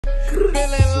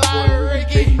Feeling like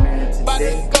Ricky, about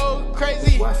to go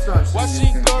crazy. Watch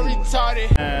she go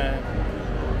retarded.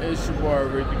 And it's your boy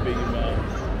RickyBigy,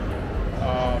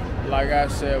 man. Like I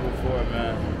said before,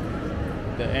 man,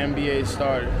 the NBA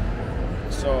started,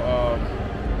 so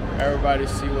everybody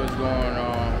see what's going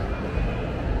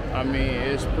on. I mean,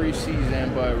 it's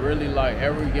preseason, but really, like,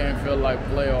 every game feel like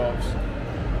playoffs.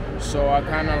 So I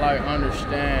kind of like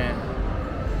understand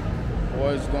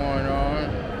what's going on,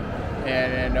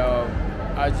 and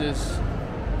I just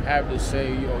have to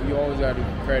say, you always got to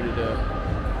credit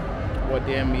what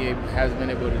the NBA has been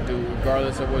able to do,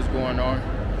 regardless of what's going on.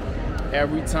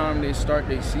 Every time they start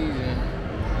their season,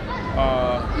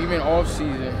 even off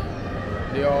season,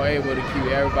 they're all able to keep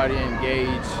everybody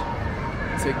engaged,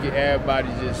 to get everybody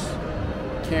just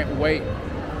can't wait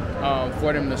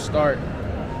for them to start.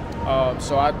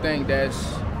 So I think that's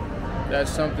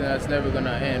something that's never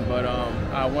gonna end. But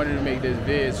I wanted to make this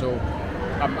vid, so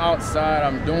I'm outside,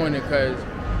 I'm doing it because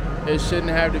it shouldn't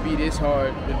have to be this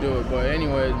hard to do it. But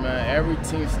anyways, man, every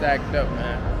team stacked up,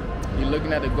 man. You're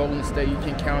looking at the Golden State, you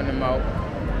can count them out.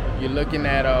 You're looking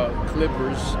at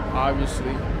Clippers,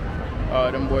 obviously.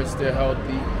 Them boys still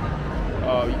healthy.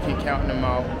 You can count them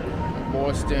out.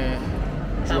 Boston,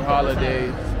 Drew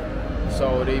Holiday.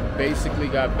 So they basically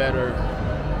got better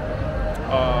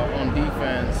on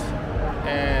defense.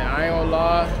 And I ain't gonna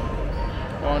lie,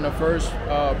 on the first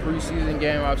preseason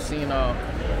game I've seen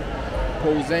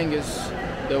Porzingis,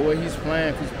 the way he's playing,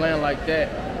 if he's playing like that,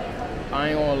 I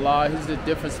ain't gonna lie, he's the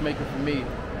difference maker for me.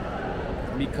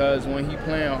 Because when he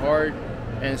playing hard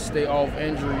and stay off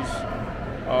injuries,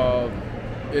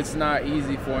 it's not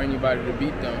easy for anybody to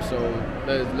beat them. So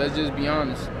let's just be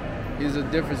honest. He's a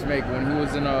difference maker. When he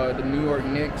was in the New York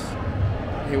Knicks,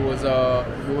 he was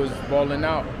balling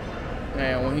out,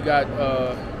 and when he got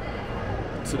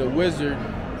to the Wizard,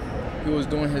 he was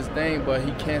doing his thing, but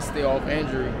he can't stay off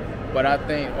injury. But I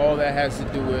think all that has to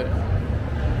do with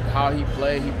how he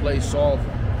played. He played soft.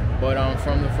 But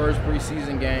from the first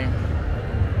preseason game,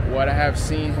 what I have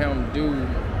seen him do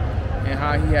and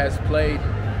how he has played,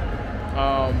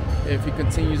 if he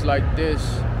continues like this,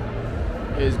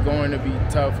 it's going to be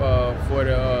tough for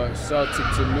the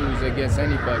Celtics to lose against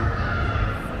anybody.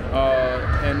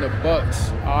 And the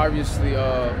Bucks, obviously,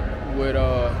 with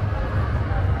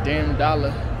Dame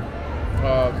Dollar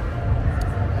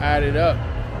added up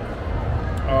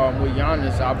with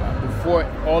Giannis. Before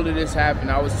all of this happened,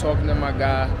 I was talking to my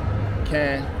guy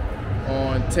Ken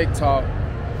on TikTok,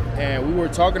 and we were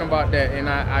talking about that, and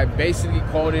I basically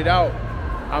called it out.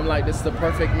 I'm like, this is the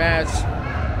perfect match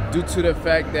due to the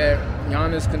fact that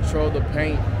Giannis controlled the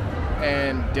paint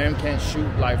and Dame can't shoot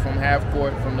like from half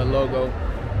court from the logo.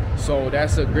 So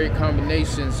that's a great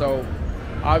combination. So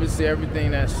obviously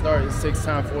everything that starts takes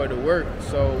time for it to work.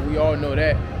 So we all know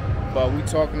that. But we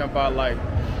talking about like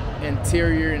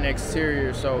interior and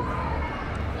exterior. So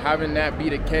having that be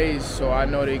the case, so I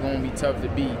know they're gonna be tough to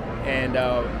beat. And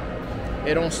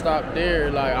it don't stop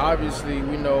there. Like obviously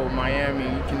we know Miami,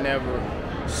 you can never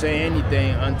say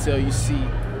anything until you see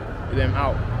them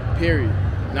out, period.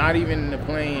 Not even in the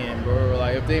play-in, bro.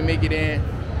 Like if they make it in,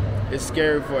 it's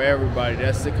scary for everybody.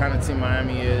 That's the kind of team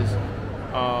Miami is.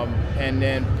 And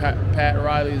then Pat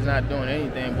Riley is not doing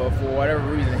anything, but for whatever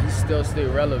reason, he still stay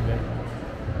relevant.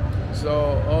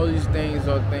 So all these things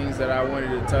are things that I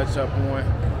wanted to touch up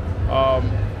on.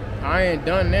 I ain't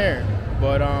done there,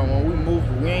 but when we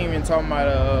move, we ain't even talking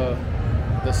about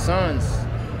the Suns.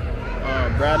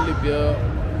 Bradley Beal,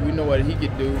 we know what he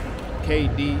could do.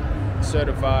 KD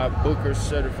certified, Booker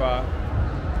certified,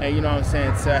 and you know what I'm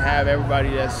saying, to have everybody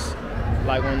that's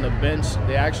like on the bench,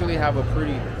 they actually have a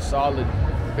pretty solid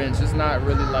bench. It's not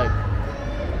really like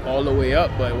all the way up,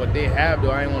 but what they have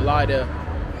though, I ain't gonna lie,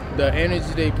 the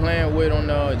energy they playing with on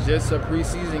just a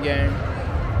preseason game,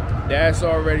 that's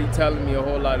already telling me a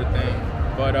whole lot of things.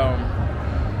 But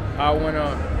I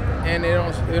wanna, and it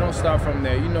don't stop from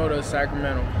there. You know, the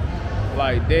Sacramento,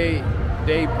 like they've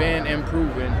been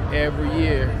improving every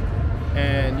year,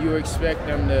 and you expect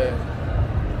them to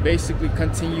basically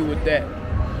continue with that.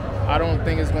 I don't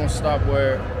think it's gonna stop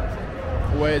where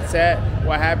it's at.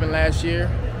 What happened last year,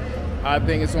 I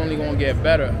think it's only gonna get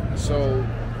better. So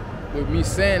with me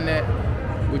saying that,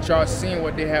 with y'all seeing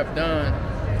what they have done,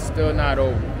 it's still not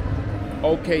over.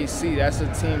 OKC, that's a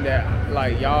team that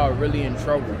like y'all are really in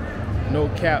trouble. No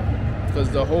cap, because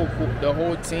the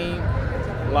whole team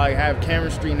like have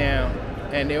chemistry now,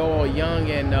 and they're all young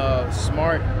and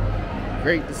smart,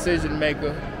 great decision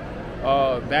maker,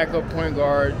 backup point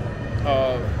guard,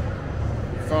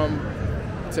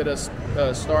 to the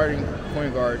starting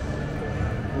point guard.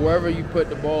 Whoever you put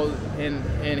the ball in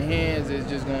hands is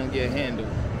just gonna get handled.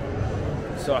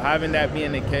 So having that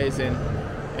being the case,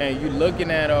 and you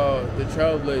looking at the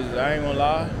Trailblazers, I ain't gonna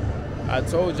lie, I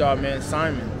told y'all, man,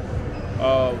 Simon,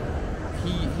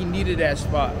 he needed that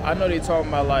spot. I know they talking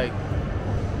about like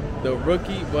the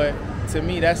rookie, but to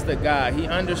me that's the guy. He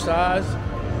undersized,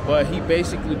 but he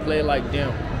basically played like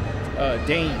Dame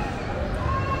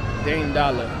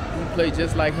Dollar. He played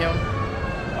just like him,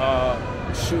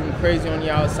 shooting crazy on the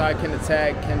outside, can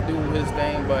attack, can do his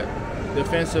thing, but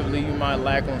defensively you might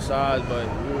lack on size. But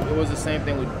it was the same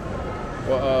thing with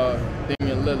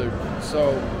Damian Lillard.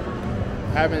 So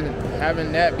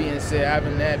having that being said,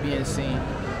 having that being seen,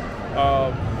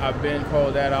 I've been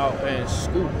called that out, and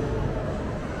Scoop,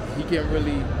 he can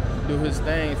really do his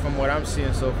thing from what I'm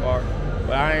seeing so far.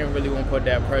 But I ain't really gonna put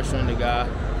that pressure on the guy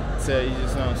to, you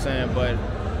just know what I'm saying. But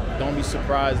don't be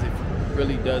surprised if he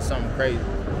really does something crazy.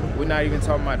 We're not even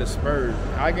talking about the Spurs.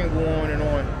 I can go on and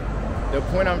on. The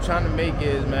point I'm trying to make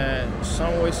is, man,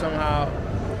 some way, somehow,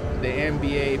 the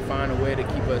NBA find a way to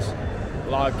keep us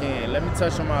locked in. Let me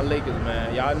touch on my Lakers,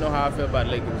 man. Y'all know how I feel about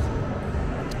Lakers.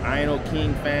 I ain't no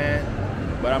King fan,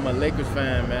 but I'm a Lakers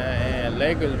fan, man. And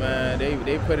Lakers, man,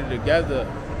 they put it together.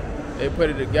 They put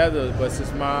it together. But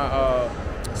since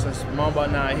Mamba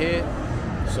not here,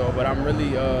 but I'm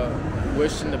really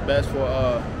wishing the best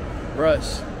for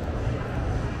Russ,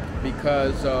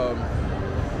 because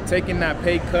taking that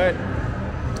pay cut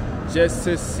just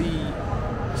to see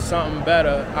something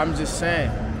better, I'm just saying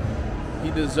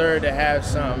he deserved to have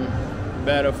something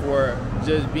better for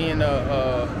just being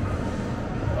a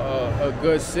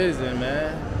good citizen,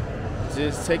 man.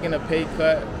 Just taking a pay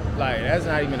cut, like, that's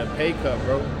not even a pay cut,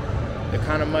 bro. The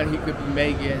kind of money he could be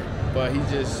making, but he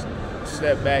just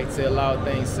stepped back to allow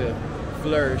things to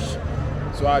flourish.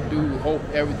 So I do hope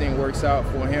everything works out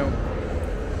for him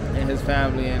and his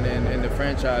family and the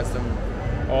franchise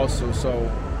also.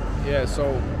 So yeah,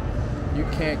 so you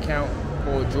can't count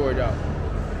Paul George out.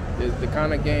 The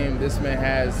kind of game this man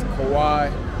has,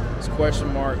 Kawhi, it's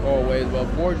question mark always, but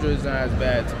Paul George is not as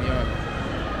bad, to be honest.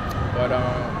 But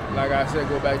like I said,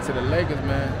 go back to the Lakers,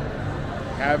 man.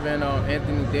 Having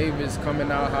Anthony Davis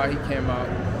coming out how he came out,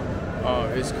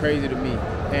 it's crazy to me.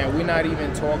 And we're not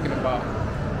even talking about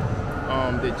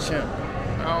the champ.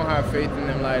 I don't have faith in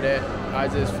them like that. I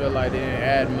just feel like they didn't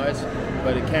add much,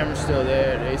 but the camera's still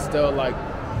there. They still like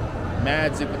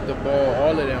magic with the ball,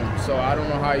 all of them. So I don't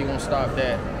know how you're gonna stop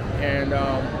that. And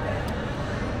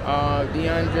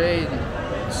DeAndre,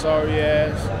 sorry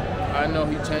ass, I know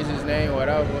he changed his name,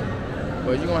 whatever,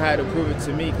 but you're gonna have to prove it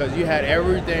to me, because you had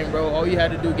everything, bro. All you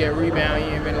had to do get rebound.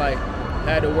 You ain't been like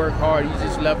had to work hard. You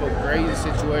just left a crazy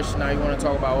situation. Now you want to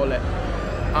talk about all that.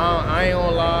 I ain't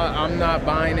gonna lie, I'm not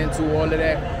buying into all of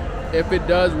that. If it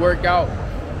does work out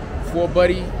for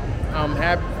Buddy, I'm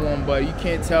happy for him, but you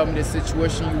can't tell me the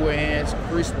situation you were in.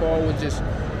 Chris Paul was just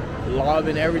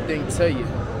lobbing everything to you.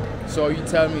 So you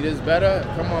telling me this better?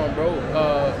 Come on, bro.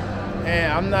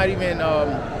 And I'm not even,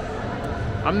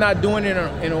 I'm not doing it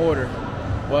in order.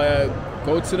 But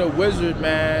go to the Wizards,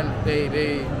 man.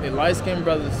 They light-skinned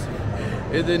brothers.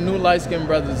 They're the new light-skinned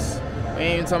brothers. We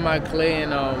ain't even talking about Clay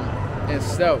and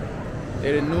Steph.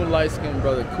 They're the new light-skinned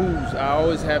brother, Kuz. I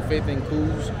always have faith in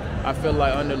Kuz. I feel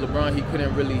like under LeBron, he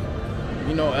couldn't really,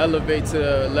 elevate to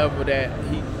the level that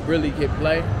he really could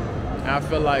play. And I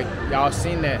feel like y'all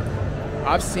seen that.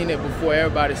 I've seen it before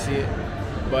everybody see it.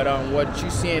 But what you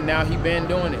seeing now, he been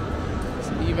doing it.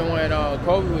 Even when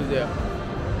Kobe was there.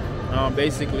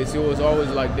 Basically, so it was always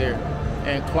like there.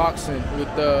 And Clarkson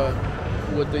with the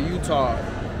Utah,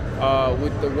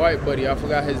 with the white buddy, I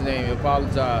forgot his name, I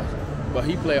apologize. But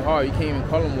he played hard, you can't even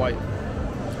call him white.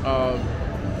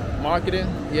 Marketing,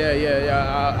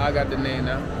 yeah, I got the name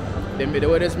now. The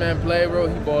way this man play, bro,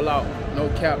 he ball out, no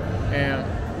cap. And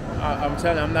I'm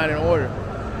telling you, I'm not in order.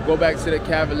 Go back to the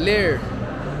Cavalier.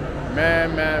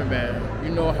 Man. You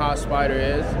know how Spider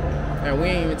is. And we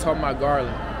ain't even talking about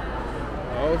Garland.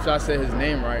 I hope I said his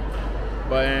name right.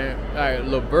 But like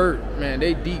LeVert, man,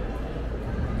 they deep.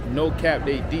 No cap,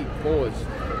 they deep boys.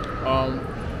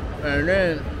 And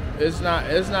then it's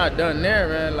not done there,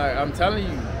 man. Like I'm telling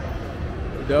you,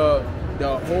 the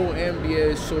whole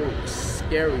NBA is so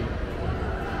scary.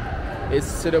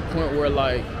 It's to the point where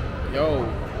like, yo,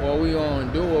 what we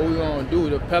gonna do?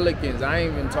 The Pelicans, I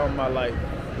ain't even talking about like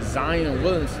Zion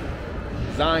Williamson.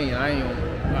 Zion, I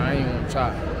ain't gonna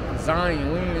try.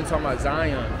 Zion, we ain't even talking about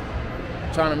Zion.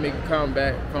 Trying to make a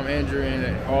comeback from injury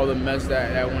and all the mess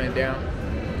that went down.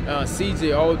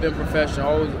 CJ always been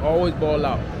professional, always ball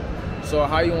out. So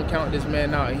how you gonna count this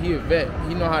man out? He a vet.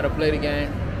 He know how to play the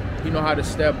game. He know how to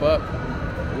step up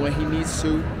when he needs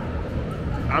to.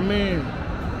 I mean,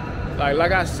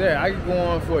 like I said, I could go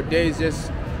on for days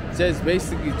just just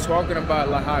basically talking about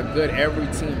like how good every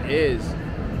team is.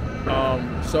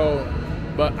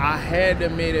 But I had to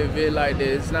make a vid like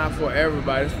this. It's not for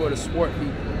everybody, it's for the sport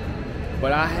people.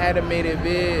 But I had to make a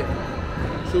vid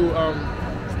to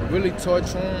really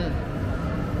touch on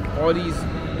all these.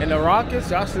 And the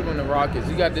Rockets, y'all sleep on the Rockets.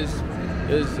 You got this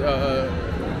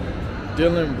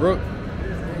Dylan Brooke,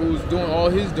 who's doing all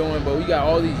he's doing, but we got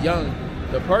all these young.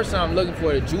 The person I'm looking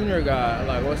for, the junior guy,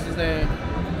 like what's his name?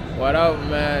 Whatever,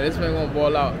 man. This man gonna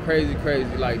ball out crazy.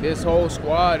 Like this whole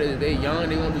squad they young,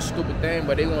 they gonna do stupid things,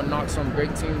 but they gonna knock some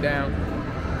great team down.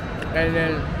 And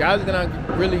then guys gonna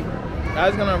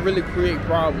really create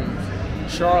problems.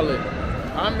 Charlotte,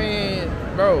 I mean,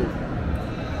 bro,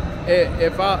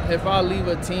 if I leave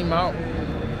a team out,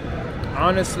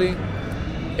 honestly,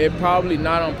 it probably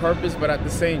not on purpose, but at the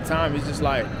same time, it's just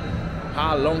like,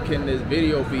 how long can this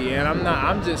video be? And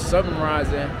I'm just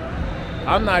summarizing.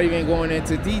 I'm not even going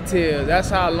into details. That's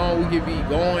how long we could be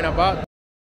going about